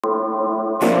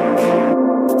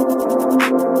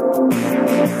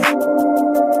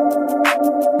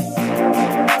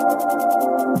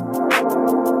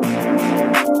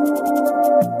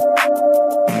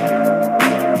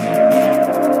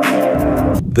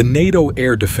The NATO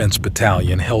Air Defense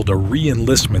Battalion held a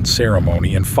re-enlistment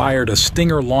ceremony and fired a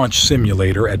Stinger launch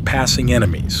simulator at passing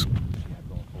enemies.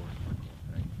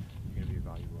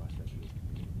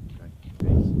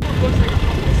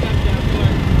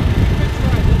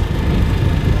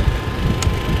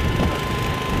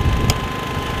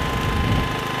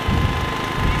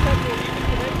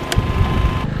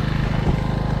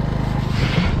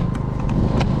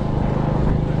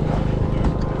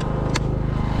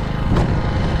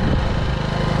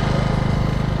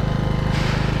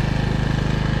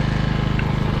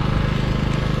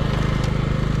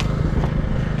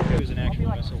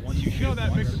 So once you shoot that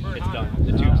once, it's done.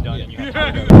 The tube's done and you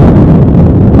have to go.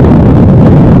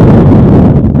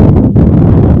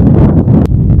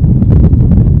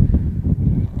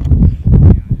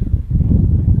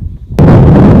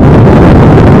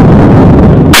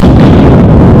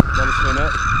 Let us spin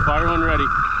it. Fire one ready.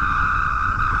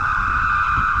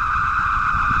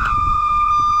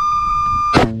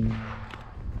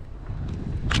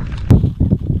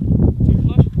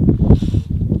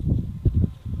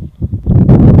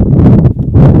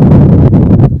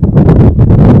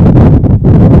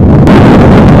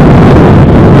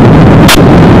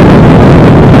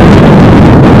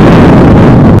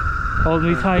 Hold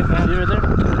me tight, man. See right there?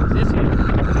 This here.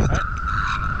 Alright.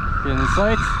 Get in the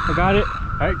sights. I got it.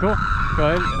 Alright, cool. Go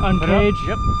ahead. Uncage.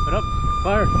 Yep, put up.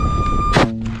 Fire.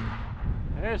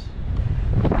 There's.